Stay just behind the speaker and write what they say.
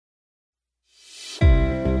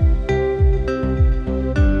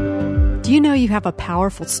Do you know you have a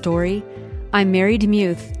powerful story? I'm Mary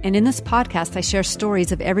DeMuth, and in this podcast, I share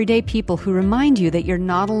stories of everyday people who remind you that you're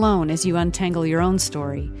not alone as you untangle your own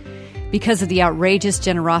story. Because of the outrageous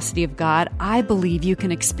generosity of God, I believe you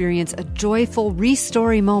can experience a joyful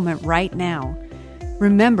re-story moment right now.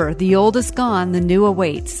 Remember, the old is gone, the new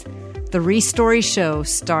awaits. The Re-Story Show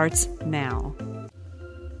starts now.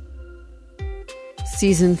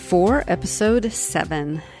 Season 4, Episode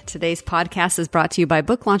 7. Today's podcast is brought to you by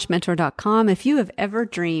BookLaunchMentor.com. If you have ever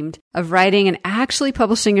dreamed of writing and actually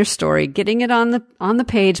publishing your story, getting it on the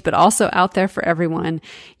page, but also out there for everyone,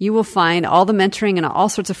 you will find all the mentoring and all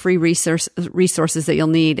sorts of free resources that you'll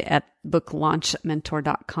need at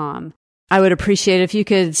BookLaunchMentor.com. I would appreciate it if you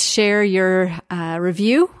could share your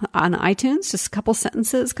review on iTunes, just a couple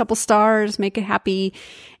sentences, a couple stars, make it happy,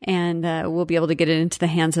 and we'll be able to get it into the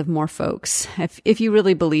hands of more folks. If you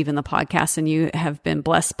really believe in the podcast and you have been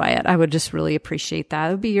blessed by it, I would just really appreciate that.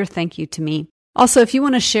 It would be your thank you to me. Also, if you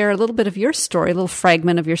want to share a little bit of your story, a little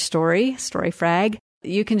fragment of your story frag,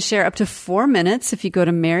 you can share up to 4 minutes if you go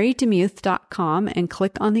to marydemuth.com and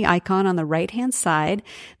click on the icon on the right-hand side.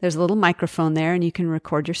 There's a little microphone there, and you can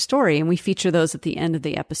record your story, and we feature those at the end of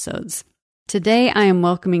the episodes. Today, I am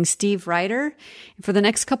welcoming Steve Reiter. For the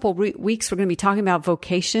next couple weeks, we're going to be talking about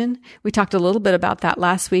vocation. We talked a little bit about that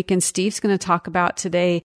last week, and Steve's going to talk about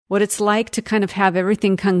today what it's like to kind of have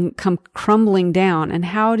everything come crumbling down, and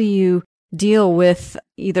how do you deal with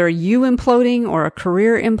either you imploding or a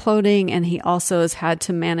career imploding. And he also has had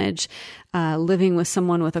to manage living with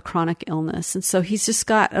someone with a chronic illness. And so he's just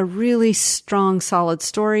got a really strong, solid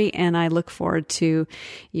story, and I look forward to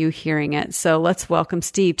you hearing it. So let's welcome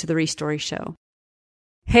Steve to the Re-Story Show.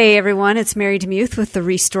 Hey everyone, it's Mary DeMuth with the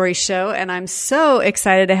Re-Story Show, and I'm so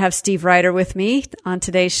excited to have Steve Reiter with me on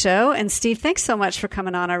today's show. And Steve, thanks so much for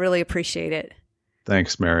coming on. I really appreciate it.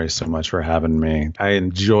 Thanks, Mary, so much for having me. I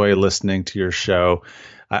enjoy listening to your show.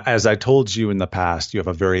 As I told you in the past, you have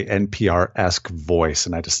a very NPR-esque voice,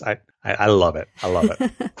 and I love it. I love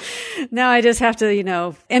it. Now I just have to,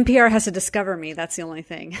 NPR has to discover me. That's the only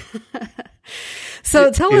thing. So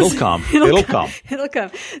it'll come. It'll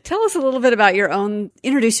come. Tell us a little bit about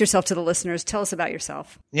introduce yourself to the listeners. Tell us about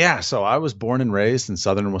yourself. Yeah. So I was born and raised in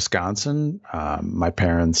southern Wisconsin. My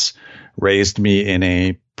parents raised me in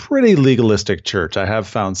a pretty legalistic church. I have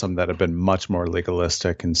found some that have been much more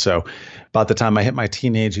legalistic. And so about the time I hit my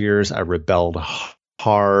teenage years, I rebelled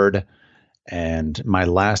hard. And my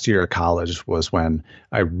last year of college was when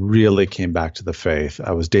I really came back to the faith.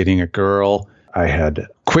 I was dating a girl. I had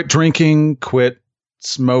quit drinking, quit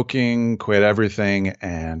smoking, quit everything,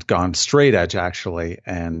 and gone straight edge, actually.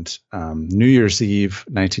 And New Year's Eve,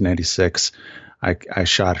 1996, I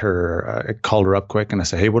shot her, I called her up quick and I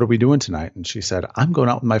said, "Hey, what are we doing tonight?" And she said, "I'm going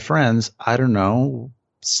out with my friends. I don't know.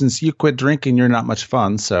 Since you quit drinking, you're not much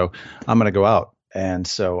fun. So I'm going to go out." And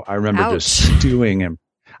so I remember just stewing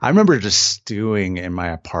in my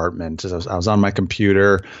apartment. I was on my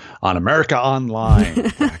computer on America Online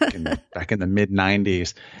back in the mid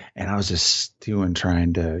 90s. And I was just stewing,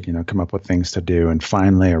 trying to, come up with things to do. And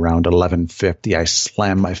finally around 11:50, I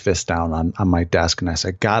slammed my fist down on my desk and I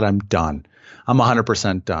said, "God, I'm done. I'm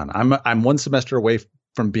 100% done. I'm one semester away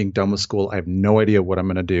from being done with school. I have no idea what I'm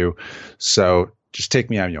going to do. So just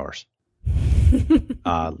take me, I'm yours."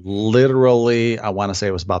 Literally, I want to say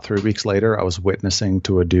it was about 3 weeks later, I was witnessing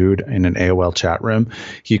to a dude in an AOL chat room.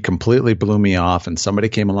 He completely blew me off, and somebody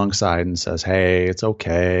came alongside and says, "Hey, it's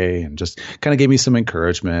okay," and just kind of gave me some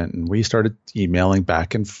encouragement. And we started emailing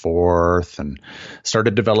back and forth and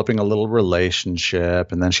started developing a little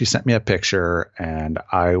relationship. And then she sent me a picture, and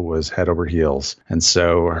I was head over heels. And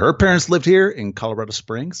so her parents lived here in Colorado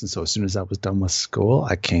Springs. And so as soon as I was done with school,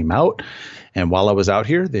 I came out. And while I was out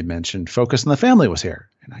here, they mentioned Focus on the Family was here.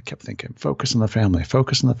 And I kept thinking, focus on the family,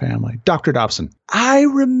 focus on the family. Dr. Dobson. I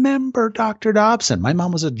remember Dr. Dobson. My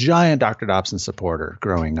mom was a giant Dr. Dobson supporter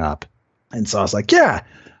growing up. And so I was like, yeah,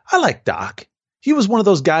 I like Doc. He was one of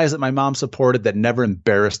those guys that my mom supported that never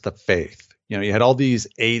embarrassed the faith. You had all these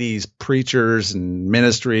 80s preachers and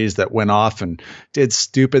ministries that went off and did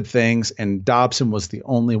stupid things. And Dobson was the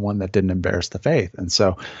only one that didn't embarrass the faith. And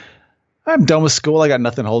so I'm done with school. I got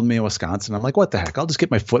nothing holding me in Wisconsin. I'm like, what the heck? I'll just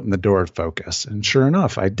get my foot in the door at Focus. And sure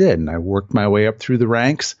enough, I did. And I worked my way up through the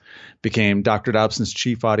ranks, became Dr. Dobson's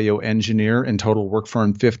chief audio engineer, and total worked for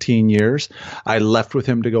him 15 years. I left with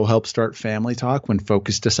him to go help start Family Talk when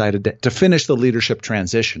Focus decided to finish the leadership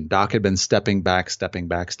transition. Doc had been stepping back.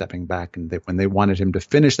 And when they wanted him to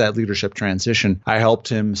finish that leadership transition, I helped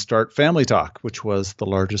him start Family Talk, which was the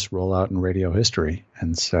largest rollout in radio history.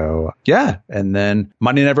 And so, yeah. And then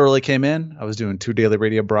money never really came in. I was doing 2 daily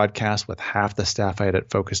radio broadcasts with half the staff I had at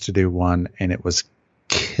Focus to do one. And it was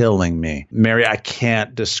killing me. Mary, I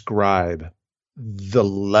can't describe the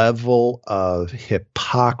level of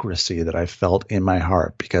hypocrisy that I felt in my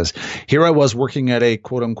heart, because here I was working at a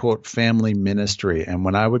quote unquote family ministry. And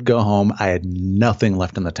when I would go home, I had nothing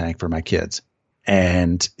left in the tank for my kids.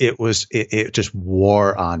 And it just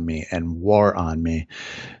wore on me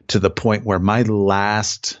to the point where my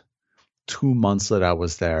last 2 months that I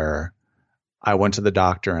was there, I went to the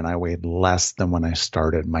doctor and I weighed less than when I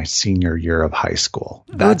started my senior year of high school.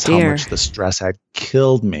 That's how much the stress had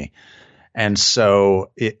killed me. And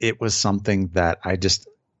so it was something that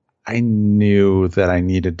I knew that I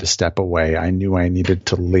needed to step away. I knew I needed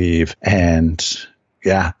to leave. And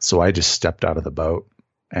so I just stepped out of the boat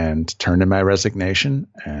and turned in my resignation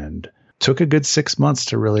and took a good 6 months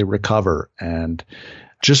to really recover. And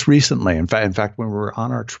just recently, in fact, when we were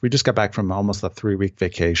on we just got back from almost a 3-week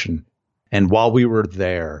vacation. And while we were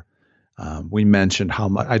there, I mentioned how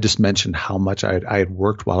much I had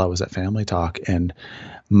worked while I was at Family Talk. And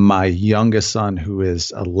my youngest son, who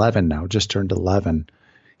is 11 now, just turned 11,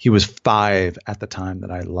 he was 5 at the time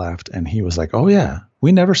that I left. And he was like, "Oh yeah,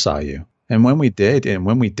 we never saw you. And when we did,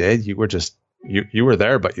 you were just, you were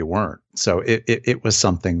there, but you weren't." So it was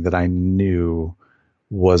something that I knew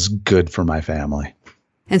was good for my family.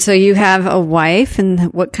 And so you have a wife,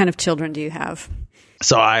 and what kind of children do you have?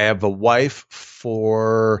 So I have a wife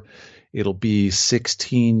it'll be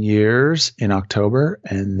 16 years in October.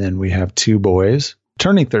 And then we have 2 boys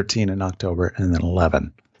turning 13 in October and then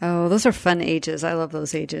 11. Oh, those are fun ages. I love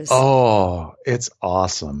those ages. Oh, it's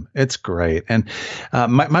awesome. It's great. And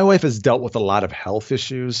my wife has dealt with a lot of health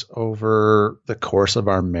issues over the course of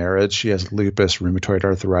our marriage. She has lupus, rheumatoid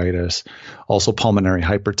arthritis, also pulmonary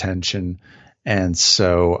hypertension. And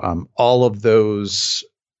so all of those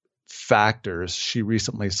factors, she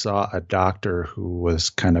recently saw a doctor who was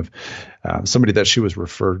kind of somebody that she was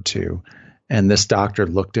referred to. And this doctor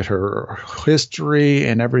looked at her history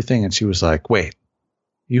and everything, and she was like, "Wait,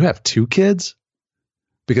 you have 2 kids?"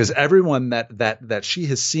 Because everyone that she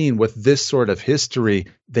has seen with this sort of history,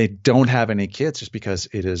 they don't have any kids just because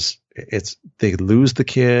they lose the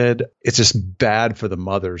kid. It's just bad for the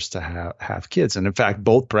mothers to have kids. And in fact,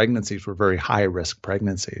 both pregnancies were very high risk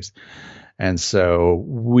pregnancies. And so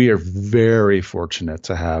we are very fortunate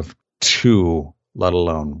to have 2, let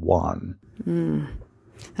alone 1.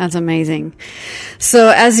 That's amazing. So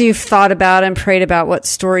as you've thought about and prayed about what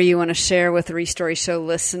story you want to share with the Restory Show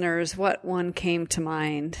listeners, what one came to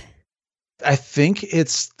mind? I think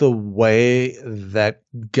it's the way that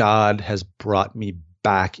God has brought me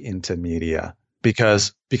back into media,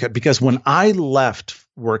 because when I left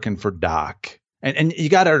working for Doc, and you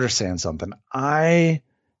got to understand something, I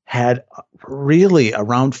had really,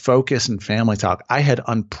 around Focus and Family Talk, I had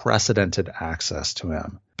unprecedented access to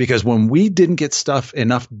him. Because when we didn't get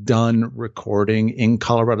enough done recording in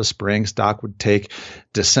Colorado Springs, Doc would take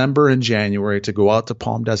December and January to go out to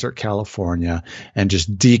Palm Desert, California, and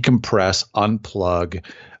just decompress, unplug,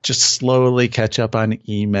 just slowly catch up on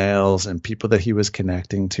emails and people that he was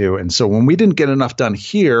connecting to. And so when we didn't get enough done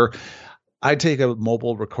here, I'd take a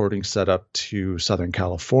mobile recording setup to Southern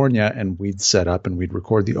California, and we'd set up and we'd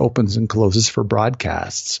record the opens and closes for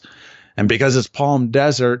broadcasts. And because it's Palm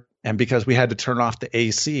Desert, and because we had to turn off the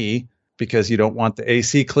AC, because you don't want the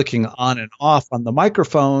AC clicking on and off on the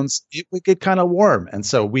microphones, it would get kind of warm. And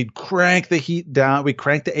so we'd crank the heat down. We'd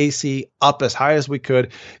crank the AC up as high as we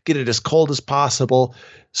could, get it as cold as possible,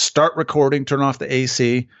 start recording, turn off the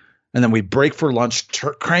AC, and then we'd break for lunch,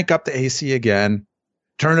 crank up the AC again,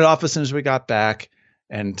 turn it off as soon as we got back,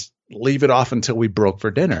 and leave it off until we broke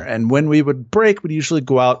for dinner. And when we would break, we'd usually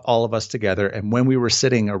go out, all of us together. And when we were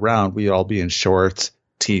sitting around, we'd all be in shorts,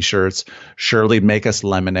 T-shirts. Shirley'd make us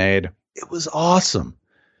lemonade. It was awesome.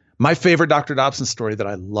 My favorite Dr. Dobson story that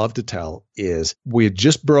I love to tell is we had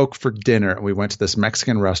just broke for dinner and we went to this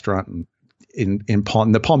Mexican restaurant in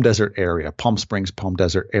the Palm Desert area, Palm Springs, Palm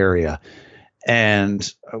Desert area. And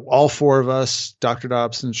all 4 of us, Dr.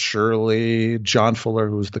 Dobson, Shirley, John Fuller,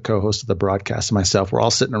 who was the co-host of the broadcast, and myself, we're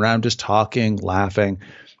all sitting around just talking, laughing.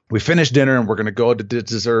 We finished dinner and we're going to go to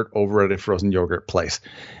dessert over at a frozen yogurt place.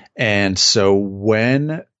 And so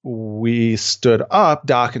when we stood up,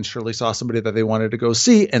 Doc and Shirley saw somebody that they wanted to go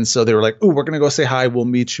see. And so they were like, "Ooh, we're going to go say hi. We'll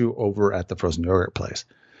meet you over at the frozen yogurt place."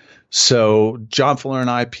 So John Fuller and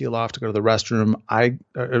I peel off to go to the restroom. I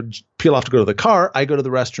peel off to go to the car. I go to the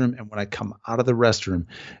restroom. And when I come out of the restroom,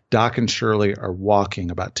 Doc and Shirley are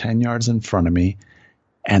walking about 10 yards in front of me,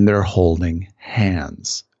 and they're holding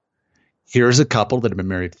hands. Here's a couple that had been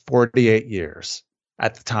married 48 years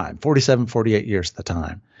at the time, 47, 48 years at the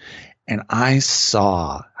time. And I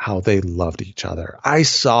saw how they loved each other. I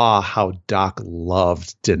saw how Doc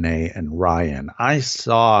loved Danae and Ryan. I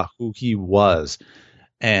saw who he was.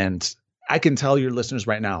 And I can tell your listeners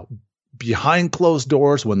right now, behind closed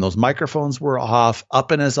doors, when those microphones were off,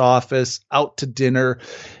 up in his office, out to dinner,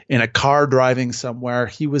 in a car driving somewhere,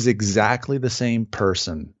 he was exactly the same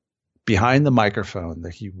person behind the microphone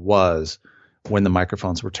that he was when the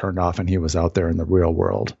microphones were turned off and he was out there in the real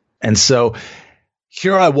world. And so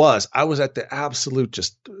here I was at the absolute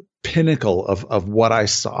just pinnacle of what I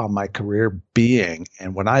saw my career being.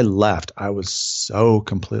 And when I left, I was so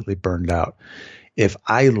completely burned out. If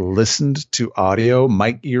I listened to audio,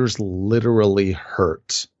 my ears literally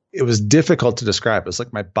hurt. It was difficult to describe. It was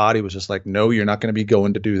like my body was just like, no, you're not going to be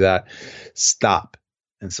going to do that. Stop.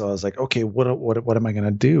 And so I was like, okay, what am I going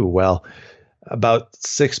to do? Well, about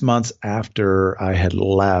 6 months after I had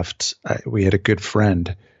left, we had a good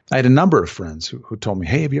friend. I had a number of friends who told me,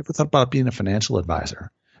 hey, have you ever thought about being a financial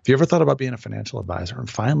advisor? Have you ever thought about being a financial advisor? And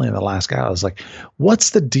finally, in the last guy, I was like, what's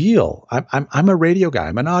the deal? I'm a radio guy.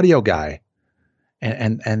 I'm an audio guy.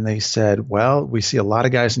 And they said, well, we see a lot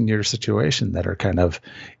of guys in your situation that are kind of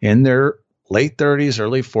in their late 30s,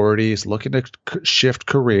 early 40s, looking to shift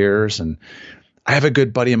careers. And I have a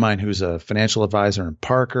good buddy of mine who's a financial advisor in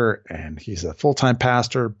Parker, and he's a full-time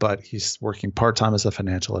pastor, but he's working part-time as a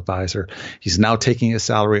financial advisor. He's now taking his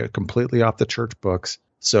salary completely off the church books.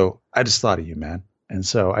 So I just thought of you, man. And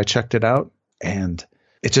so I checked it out, and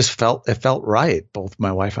it felt right. Both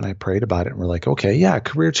my wife and I prayed about it, and we're like, okay, yeah,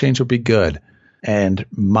 career change would be good. And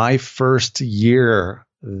my first year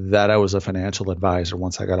that I was a financial advisor,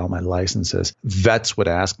 once I got all my licenses, vets would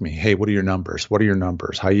ask me, hey, what are your numbers? What are your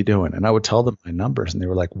numbers? How you doing? And I would tell them my numbers, and they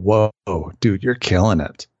were like, whoa, dude, you're killing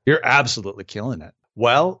it. You're absolutely killing it.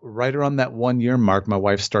 Well, right around that 1 year mark, my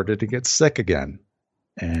wife started to get sick again.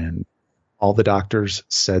 And all the doctors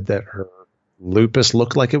said that her lupus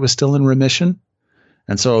looked like it was still in remission.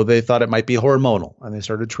 And so they thought it might be hormonal, and they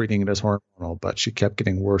started treating it as hormonal, but she kept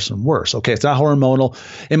getting worse and worse. Okay, it's not hormonal.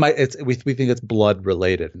 We think it's blood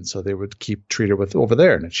related. And so they would keep treating her with over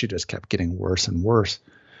there, and she just kept getting worse and worse.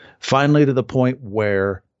 Finally, to the point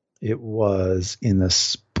where it was in the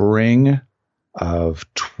spring of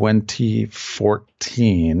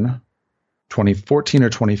 2014 or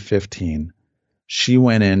 2015, she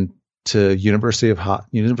went in to University of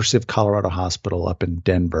Colorado Hospital up in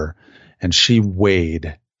Denver, and she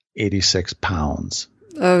weighed 86 pounds.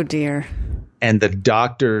 Oh, dear. And the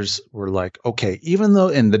doctors were like, okay,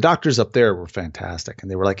 and the doctors up there were fantastic.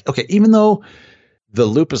 And they were like, okay, even though the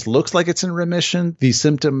lupus looks like it's in remission, these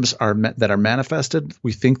symptoms that are manifested,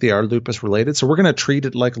 we think they are lupus related. So we're going to treat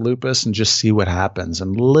it like lupus and just see what happens.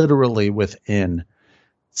 And literally within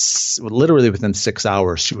 6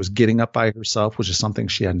 hours, she was getting up by herself, which is something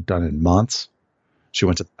she hadn't done in months. She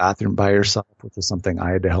went to the bathroom by herself, which is something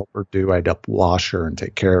I had to help her do. I had to wash her and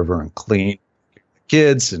take care of her and clean the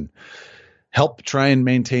kids and help try and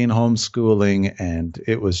maintain homeschooling. And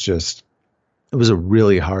it was a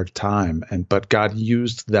really hard time. But God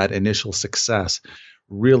used that initial success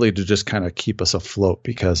really to just kind of keep us afloat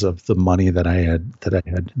because of the money that I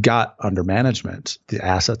had got under management, the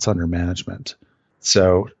assets under management.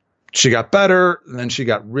 So she got better, and then she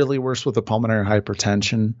got really worse with the pulmonary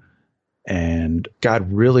hypertension. And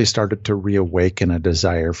God really started to reawaken a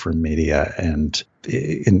desire for media, and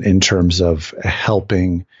in terms of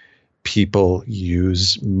helping people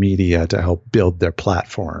use media to help build their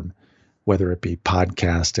platform, whether it be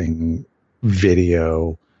podcasting,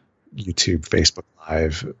 video, YouTube, Facebook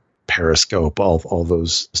Live, Periscope, all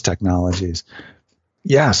those technologies.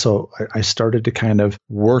 Yeah, so I started to kind of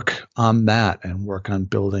work on that and work on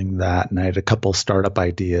building that. And I had a couple startup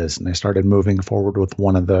ideas, and I started moving forward with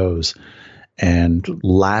one of those. And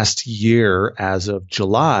last year, as of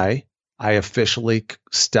July, I officially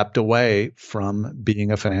stepped away from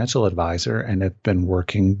being a financial advisor and have been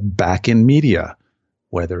working back in media,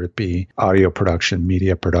 whether it be audio production,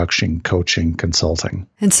 media production, coaching, consulting.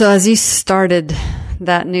 And so as you started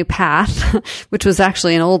that new path, which was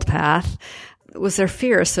actually an old path, was there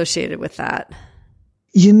fear associated with that?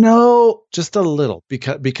 Just a little,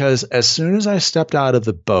 because as soon as I stepped out of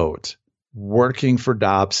the boat working for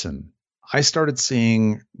Dobson, I started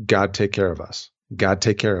seeing God take care of us. God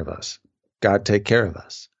take care of us. God take care of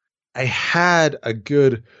us. I had a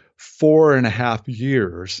good 4.5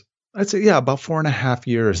 years. I'd say, about 4.5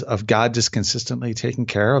 years of God just consistently taking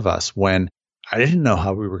care of us when I didn't know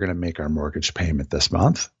how we were going to make our mortgage payment this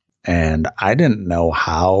month. And I didn't know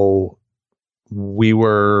how we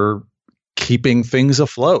were keeping things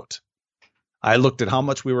afloat. I looked at how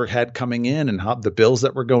much we had coming in and how the bills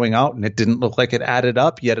that were going out, and it didn't look like it added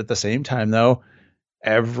up. Yet at the same time, though,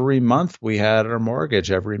 every month we had our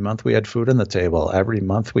mortgage. Every month we had food on the table. Every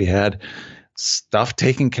month we had stuff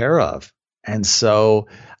taken care of. And so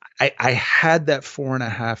I had that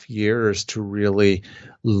 4.5 years to really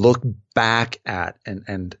look back at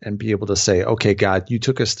and be able to say, okay, God, you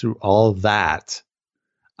took us through all that.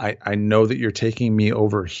 I know that you're taking me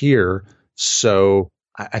over here. So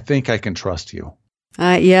I think I can trust you.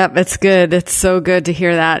 Yeah, that's good. It's so good to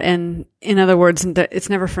hear that. And in other words, it's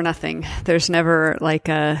never for nothing. There's never like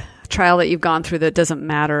a trial that you've gone through that doesn't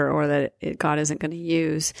matter or that God isn't going to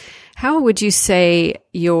use. How would you say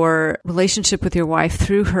your relationship with your wife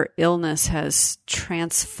through her illness has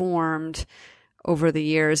transformed over the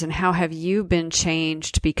years, and how have you been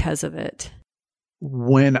changed because of it?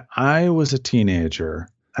 When I was a teenager,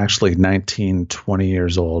 actually 19, 20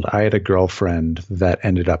 years old, I had a girlfriend that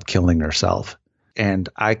ended up killing herself. And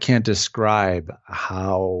I can't describe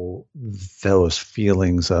how those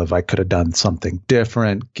feelings of I could have done something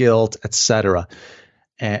different, guilt, etc.,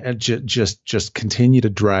 and just continue to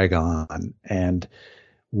drag on. And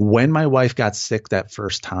when my wife got sick that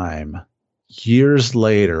first time, years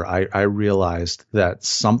later, I realized that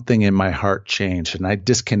something in my heart changed, and I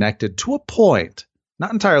disconnected to a point,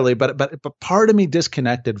 not entirely, but part of me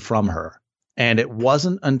disconnected from her. And it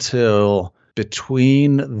wasn't until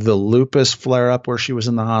between the lupus flare-up where she was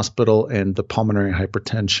in the hospital and the pulmonary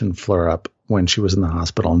hypertension flare-up when she was in the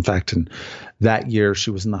hospital. In fact, in that year,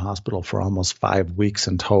 she was in the hospital for almost 5 weeks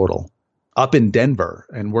in total, up in Denver,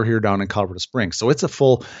 and we're here down in Colorado Springs. So it's a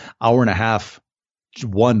full hour and a half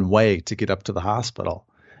one way to get up to the hospital.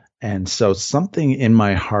 And so something in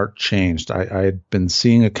my heart changed. I had been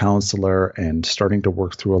seeing a counselor and starting to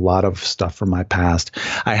work through a lot of stuff from my past.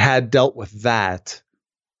 I had dealt with that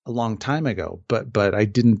a long time ago, but I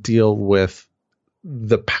didn't deal with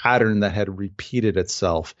the pattern that had repeated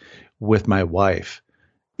itself with my wife.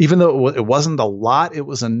 Even though it wasn't a lot, it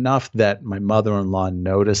was enough that my mother-in-law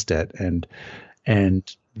noticed it.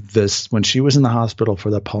 And this, when she was in the hospital for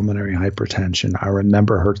the pulmonary hypertension, I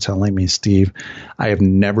remember her telling me, Steve, I have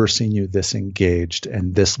never seen you this engaged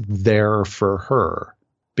and this there for her.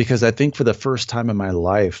 Because I think for the first time in my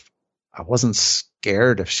life, I wasn't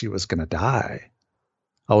scared if she was going to die.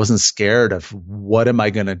 I wasn't scared of what am I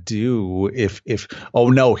going to do if, oh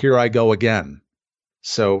no, here I go again.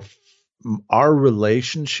 So our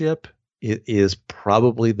relationship is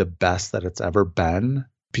probably the best that it's ever been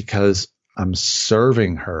because I'm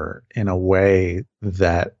serving her in a way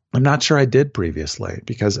that I'm not sure I did previously,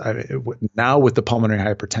 because now with the pulmonary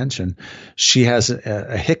hypertension, she has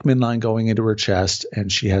a Hickman line going into her chest, and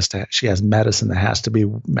she has medicine that has to be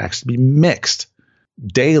mixed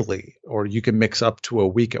daily, or you can mix up to a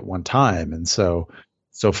week at one time. And so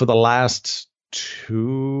for the last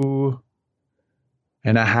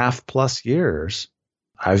 2.5+ years,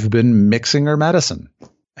 I've been mixing her medicine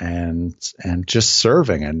and just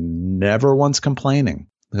serving and never once complaining.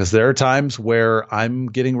 Because there are times where I'm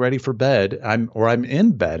getting ready for bed, I'm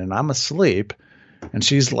in bed and I'm asleep, and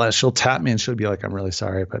she'll tap me and she'll be like, I'm really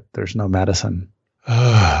sorry, but there's no medicine.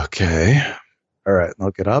 Okay. All right.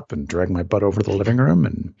 I'll get up and drag my butt over to the living room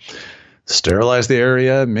and sterilize the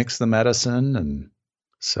area, mix the medicine. And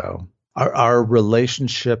so our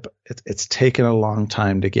relationship, it's taken a long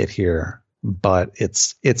time to get here, but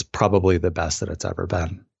it's probably the best that it's ever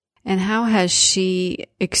been. And how has she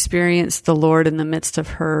experienced the Lord in the midst of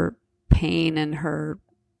her pain and her,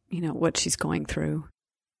 what she's going through?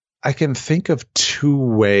 I can think of two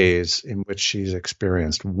ways in which she's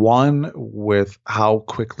experienced. One, with how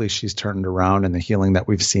quickly she's turned around and the healing that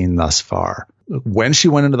we've seen thus far. When she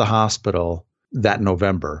went into the hospital that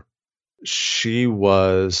November, she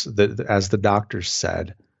was, as the doctors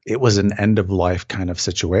said, it was an end-of-life kind of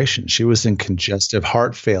situation. She was in congestive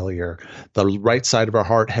heart failure. The right side of her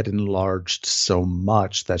heart had enlarged so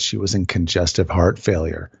much that she was in congestive heart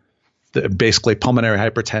failure. Basically, pulmonary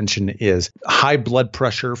hypertension is high blood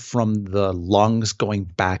pressure from the lungs going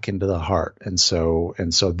back into the heart. And so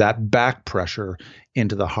that back pressure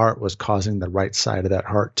into the heart was causing the right side of that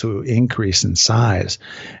heart to increase in size,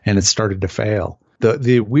 and it started to fail.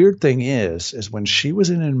 The weird thing is when she was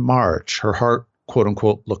in March, her heart, quote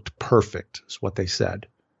unquote, looked perfect, is what they said.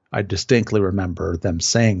 I distinctly remember them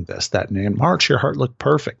saying this, that in March, your heart looked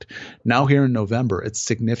perfect. Now here in November, it's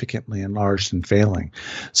significantly enlarged and failing.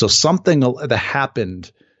 So something that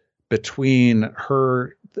happened between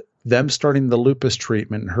them starting the lupus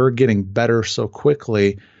treatment and her getting better so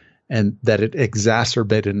quickly, and that it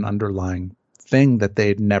exacerbated an underlying thing that they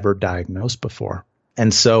had never diagnosed before.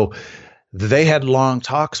 And so they had long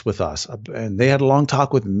talks with us, and they had a long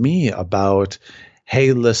talk with me about,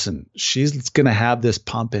 hey, listen, she's going to have this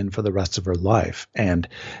pump in for the rest of her life, and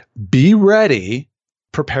be ready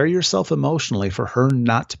prepare yourself emotionally for her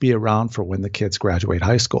not to be around for when the kids graduate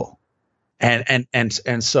high school. And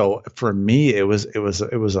so for me, it was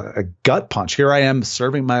a gut punch. Here I am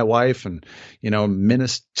serving my wife and,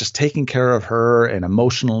 just taking care of her and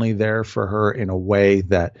emotionally there for her in a way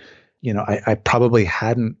that, I probably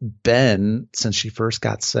hadn't been since she first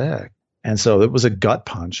got sick. And so it was a gut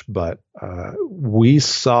punch, but we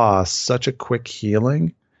saw such a quick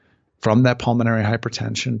healing from that pulmonary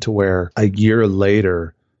hypertension to where a year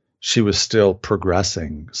later, she was still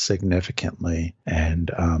progressing significantly.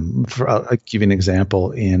 And I'll give you an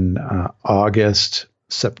example. In August,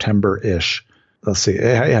 September-ish, let's see,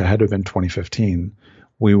 it had to have been 2015.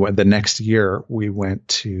 The next year, we went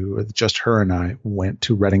to, just her and I went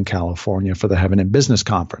to Redding, California for the Heaven in Business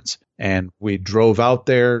Conference. And we drove out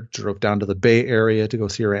there, drove down to the Bay Area to go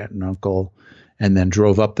see her aunt and uncle, and then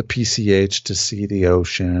drove up the PCH to see the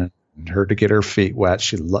ocean. Her to get her feet wet.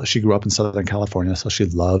 She grew up in Southern California, so she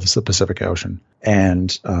loves the Pacific Ocean.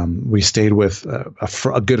 And we stayed with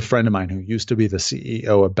a good friend of mine who used to be the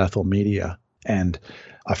CEO of Bethel Media. And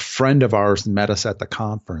a friend of ours met us at the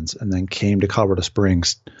conference and then came to Colorado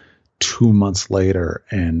Springs 2 months later.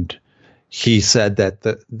 And he said that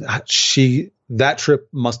that trip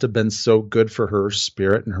must have been so good for her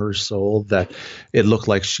spirit and her soul that it looked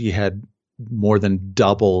like she had more than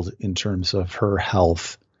doubled in terms of her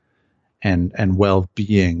health and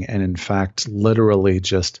well-being. And in fact, literally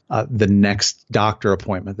just the next doctor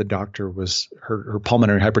appointment, the doctor was, her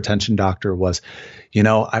pulmonary hypertension doctor was,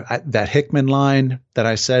 that Hickman line that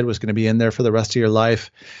I said was going to be in there for the rest of your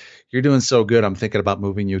life. You're doing so good. I'm thinking about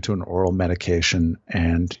moving you to an oral medication.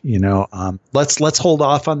 And, let's hold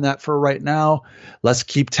off on that for right now. Let's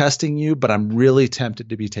keep testing you, but I'm really tempted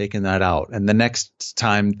to be taking that out. And the next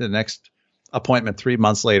appointment 3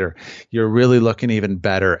 months later, you're really looking even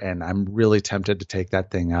better. And I'm really tempted to take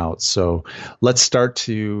that thing out. So let's start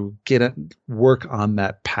to work on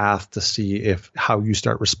that path to see how you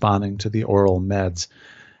start responding to the oral meds.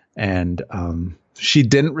 And she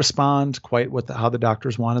didn't respond quite how the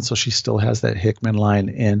doctors wanted. So she still has that Hickman line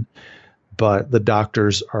in, but the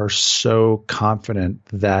doctors are so confident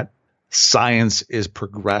that science is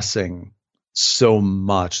progressing so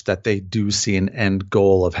much that they do see an end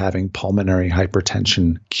goal of having pulmonary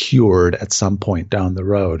hypertension cured at some point down the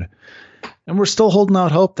road. And we're still holding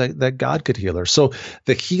out hope that God could heal her. So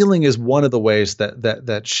the healing is one of the ways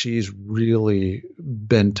that she's really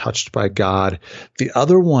been touched by God. The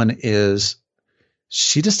other one is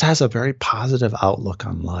she just has a very positive outlook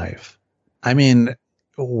on life. I mean,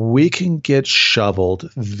 we can get shoveled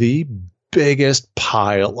the biggest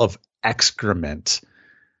pile of excrement,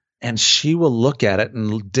 and she will look at it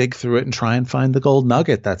and dig through it and try and find the gold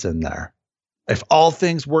nugget that's in there. If all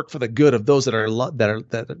things work for the good of those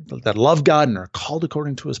that love God and are called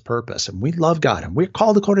according to his purpose, and we love God and we're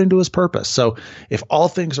called according to his purpose. So if all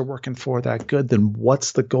things are working for that good, then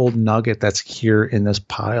what's the gold nugget that's here in this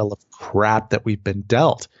pile of crap that we've been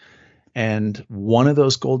dealt? And one of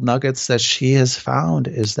those gold nuggets that she has found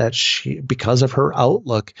is that because of her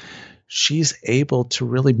outlook, she's able to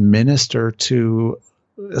really minister to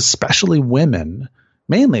especially women,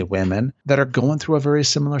 mainly women, that are going through a very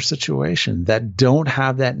similar situation, that don't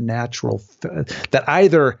have that natural, that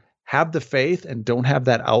either have the faith and don't have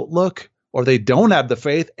that outlook, or they don't have the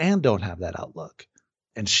faith and don't have that outlook.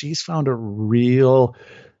 And she's found a real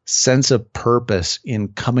sense of purpose in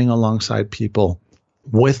coming alongside people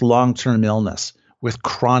with long-term illness, with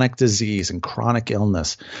chronic disease and chronic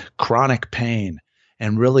illness, chronic pain,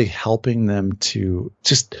 and really helping them to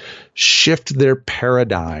just shift their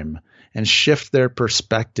paradigm and shift their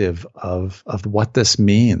perspective of what this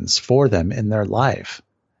means for them in their life.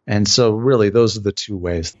 And so really those are the two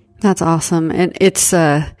ways. That's awesome. And it's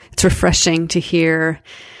refreshing to hear,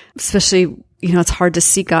 especially, it's hard to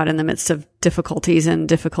see God in the midst of difficulties and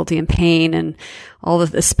difficulty and pain and all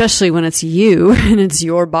of, especially when it's you and it's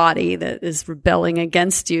your body that is rebelling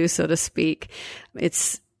against you, so to speak.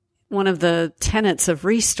 It's one of the tenets of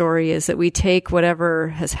Restory is that we take whatever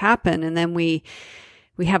has happened and then we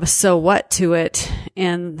have a so what to it.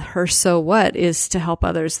 And her so what is to help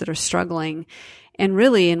others that are struggling. And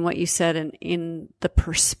really in what you said in the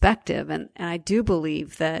perspective. And I do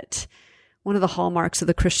believe that one of the hallmarks of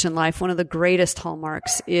the Christian life, one of the greatest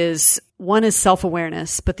hallmarks one is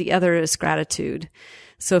self-awareness, but the other is gratitude.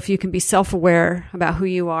 So if you can be self-aware about who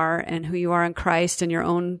you are and who you are in Christ and your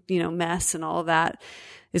own, mess and all of that,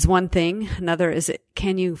 is one thing. Another is,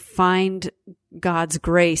 can you find God's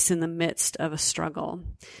grace in the midst of a struggle?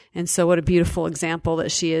 And so what a beautiful example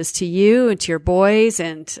that she is to you and to your boys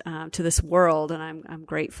and to this world. And I'm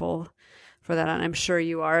grateful for that. And I'm sure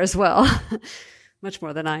you are as well, much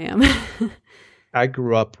more than I am. I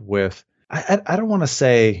grew up with, I don't want to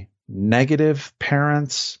say negative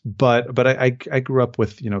parents, but I grew up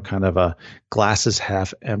with, kind of a glasses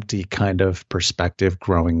half empty kind of perspective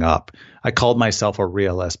growing up. I called myself a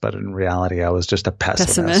realist, but in reality, I was just a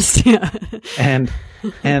pessimist. Yeah.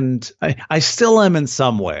 and I still am in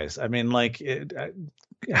some ways. I mean,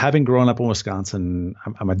 having grown up in Wisconsin,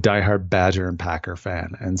 I'm a diehard Badger and Packer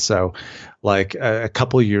fan. And so like a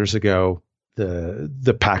couple of years ago,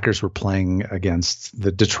 the Packers were playing against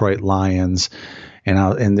the Detroit Lions,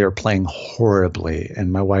 and they're playing horribly.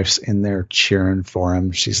 And my wife's in there cheering for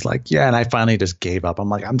him. She's like, yeah. And I finally just gave up. I'm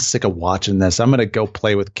like, I'm sick of watching this. I'm going to go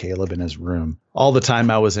play with Caleb in his room. All the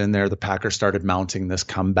time I was in there, the Packers started mounting this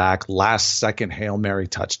comeback, last second Hail Mary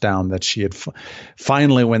touchdown that she had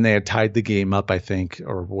finally, when they had tied the game up, I think,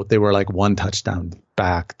 or they were like one touchdown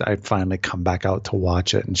back, I'd finally come back out to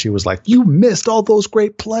watch it. And she was like, you missed all those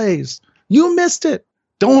great plays. You missed it.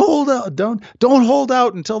 Don't hold out. Don't hold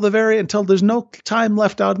out until there's no time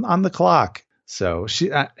left out on the clock. So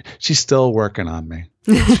she's still working on me.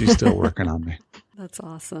 She's still working on me. That's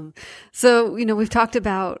awesome. So, we've talked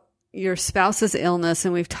about your spouse's illness,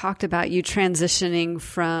 and we've talked about you transitioning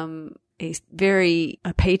from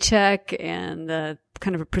a paycheck and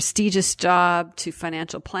kind of a prestigious job to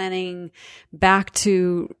financial planning, back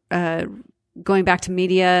to going back to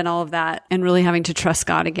media and all of that, and really having to trust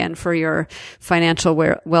God again for your financial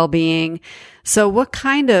well-being. So what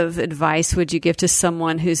kind of advice would you give to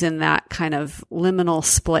someone who's in that kind of liminal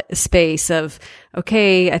space of,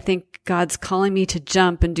 okay, I think God's calling me to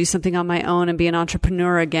jump and do something on my own and be an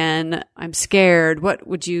entrepreneur again. I'm scared. What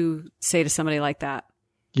would you say to somebody like that?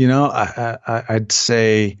 I'd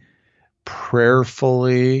say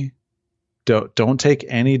prayerfully, don't take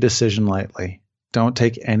any decision lightly. Don't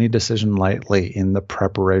take any decision lightly in the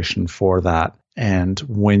preparation for that. And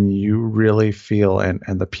when you really feel, and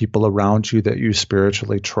the people around you that you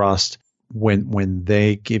spiritually trust, when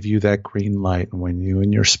they give you that green light, and when you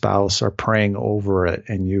and your spouse are praying over it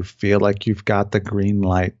and you feel like you've got the green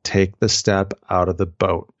light, take the step out of the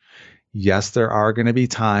boat. Yes, there are going to be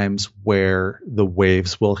times where the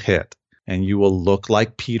waves will hit, and you will look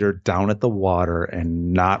like Peter down at the water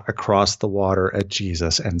and not across the water at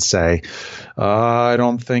Jesus and say, I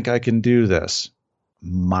don't think I can do this.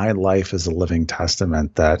 My life is a living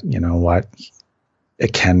testament that,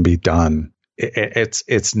 it can be done.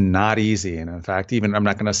 It's not easy. And in fact, even I'm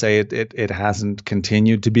not going to say it hasn't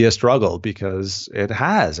continued to be a struggle, because it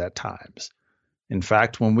has at times. In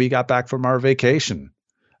fact, when we got back from our vacation,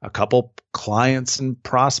 a couple clients and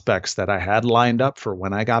prospects that I had lined up for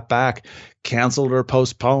when I got back canceled or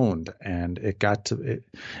postponed, and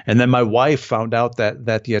and then my wife found out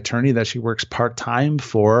that the attorney that she works part-time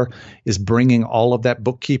for is bringing all of that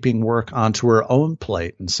bookkeeping work onto her own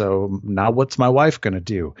plate. And so now what's my wife going to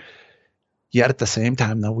do? Yet at the same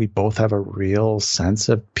time, though, we both have a real sense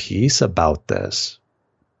of peace about this,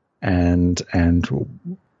 and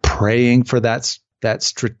praying for that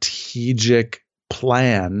strategic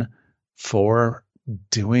plan for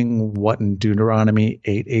doing what in Deuteronomy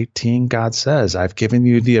 8:18 God says, I've given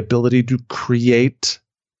you the ability to create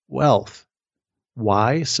wealth.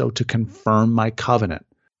 Why? So to confirm my covenant.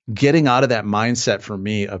 Getting out of that mindset for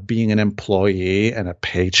me of being an employee and a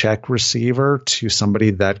paycheck receiver to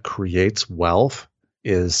somebody that creates wealth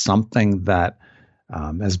is something that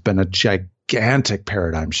has been a gigantic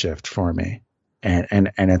paradigm shift for me. And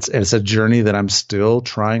it's a journey that I'm still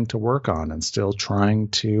trying to work on and still trying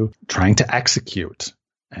to execute.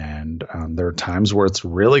 And there are times where it's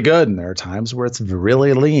really good, and there are times where it's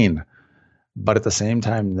really lean. But at the same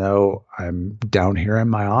time, though, I'm down here in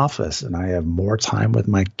my office and I have more time with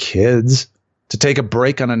my kids to take a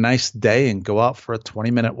break on a nice day and go out for a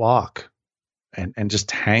 20-minute walk and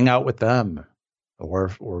just hang out with them. Or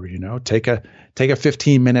take a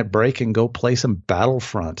 15-minute break and go play some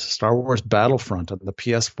Battlefront, Star Wars Battlefront on the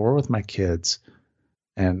PS4 with my kids,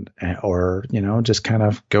 or just kind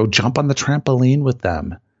of go jump on the trampoline with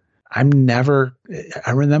them. I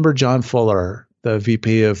remember John Fuller, the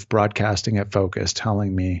VP of broadcasting at Focus,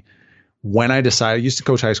 telling me when I decided, I used to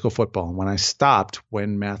coach high school football, and when I stopped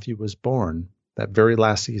when Matthew was born, that very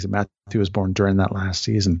last season, Matthew was born during that last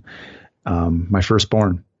season, my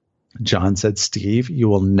firstborn. John said, Steve, you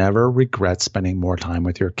will never regret spending more time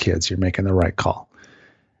with your kids. You're making the right call.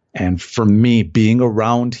 And for me, being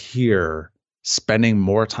around here, spending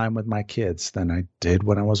more time with my kids than I did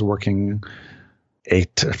when I was working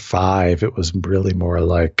 8 to 5, it was really more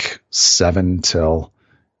like 7 till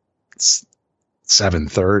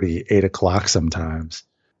 7:30, 8 o'clock sometimes.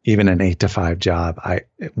 even an 8-to-5 job.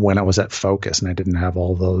 When I was at Focus and I didn't have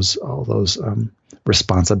all those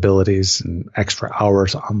responsibilities and extra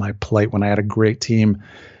hours on my plate, when I had a great team,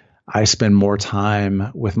 I spend more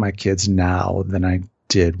time with my kids now than I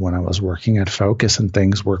did when I was working at Focus and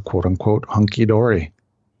things were quote unquote hunky dory.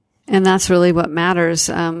 And that's really what matters.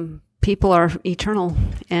 People are eternal,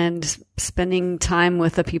 and spending time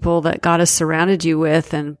with the people that God has surrounded you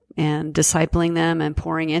with and discipling them and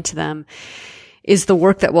pouring into them is the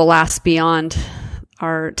work that will last beyond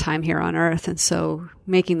our time here on earth. And so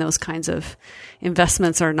making those kinds of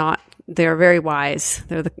investments they're very wise.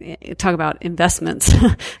 Talk about investments.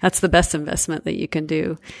 That's the best investment that you can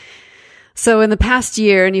do. So in the past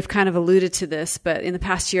year, and you've kind of alluded to this, but in the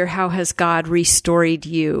past year, how has God restored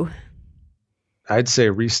you? I'd say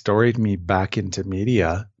restored me back into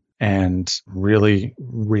media and really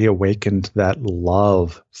reawakened that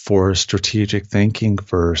love for strategic thinking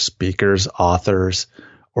for speakers, authors,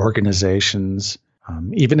 organizations,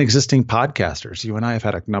 even existing podcasters. You and I have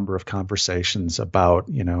had a number of conversations about,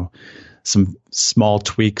 some small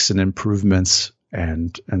tweaks and improvements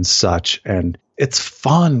and such. And it's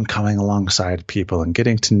fun coming alongside people and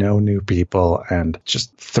getting to know new people and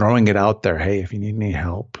just throwing it out there. Hey, if you need any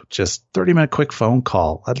help, just 30-minute quick phone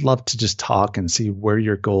call. I'd love to just talk and see where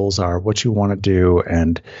your goals are, what you want to do,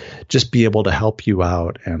 and just be able to help you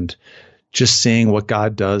out. And just seeing what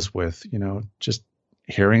God does with, just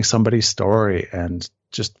hearing somebody's story and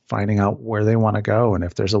just finding out where they want to go. And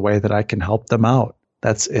if there's a way that I can help them out,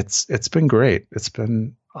 it's been great. It's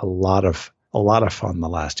been a lot of fun the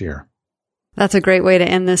last year. That's a great way to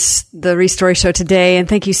end the Restory Show today. And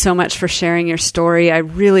thank you so much for sharing your story. I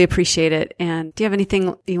really appreciate it. And do you have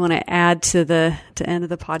anything you want to add to end of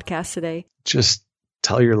the podcast today? Just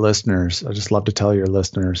tell your listeners. I just love to tell your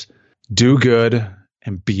listeners, do good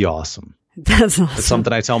and be awesome. That's awesome. It's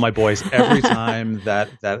something I tell my boys every time that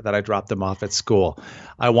I drop them off at school.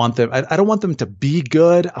 I want them. I don't want them to be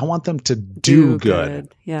good. I want them to do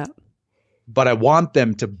good. Yeah. But I want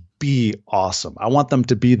them to be awesome. I want them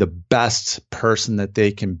to be the best person that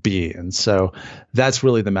they can be. And so that's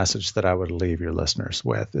really the message that I would leave your listeners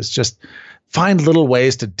with, is just find little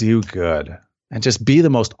ways to do good and just be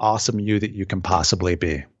the most awesome you that you can possibly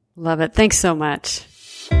be. Love it. Thanks so much.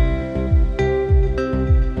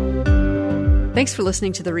 Thanks for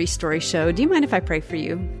listening to the Restory Show. Do you mind if I pray for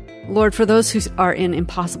you? Lord, for those who are in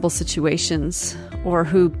impossible situations or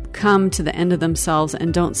who come to the end of themselves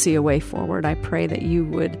and don't see a way forward, I pray that you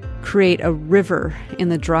would create a river in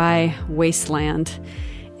the dry wasteland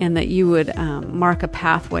and that you would mark a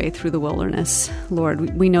pathway through the wilderness.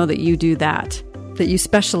 Lord, we know that you do that you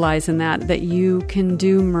specialize in that you can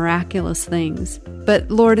do miraculous things.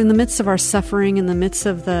 But Lord, in the midst of our suffering, in the midst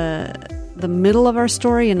of the middle of our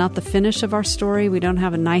story and not the finish of our story, we don't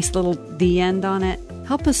have a nice little the end on it.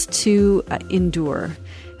 Help us to endure.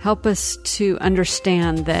 Help us to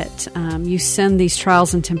understand that you send these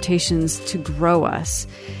trials and temptations to grow us,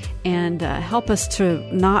 and help us to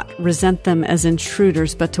not resent them as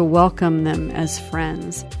intruders, but to welcome them as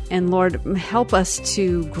friends. And Lord, help us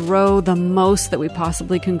to grow the most that we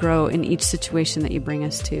possibly can grow in each situation that you bring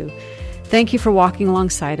us to. Thank you for walking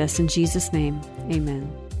alongside us. In Jesus' name,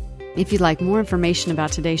 amen. If you'd like more information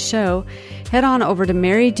about today's show, head on over to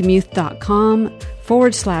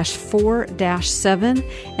marydemuth.com/4-7,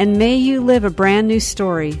 and may you live a brand new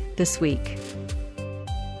story this week.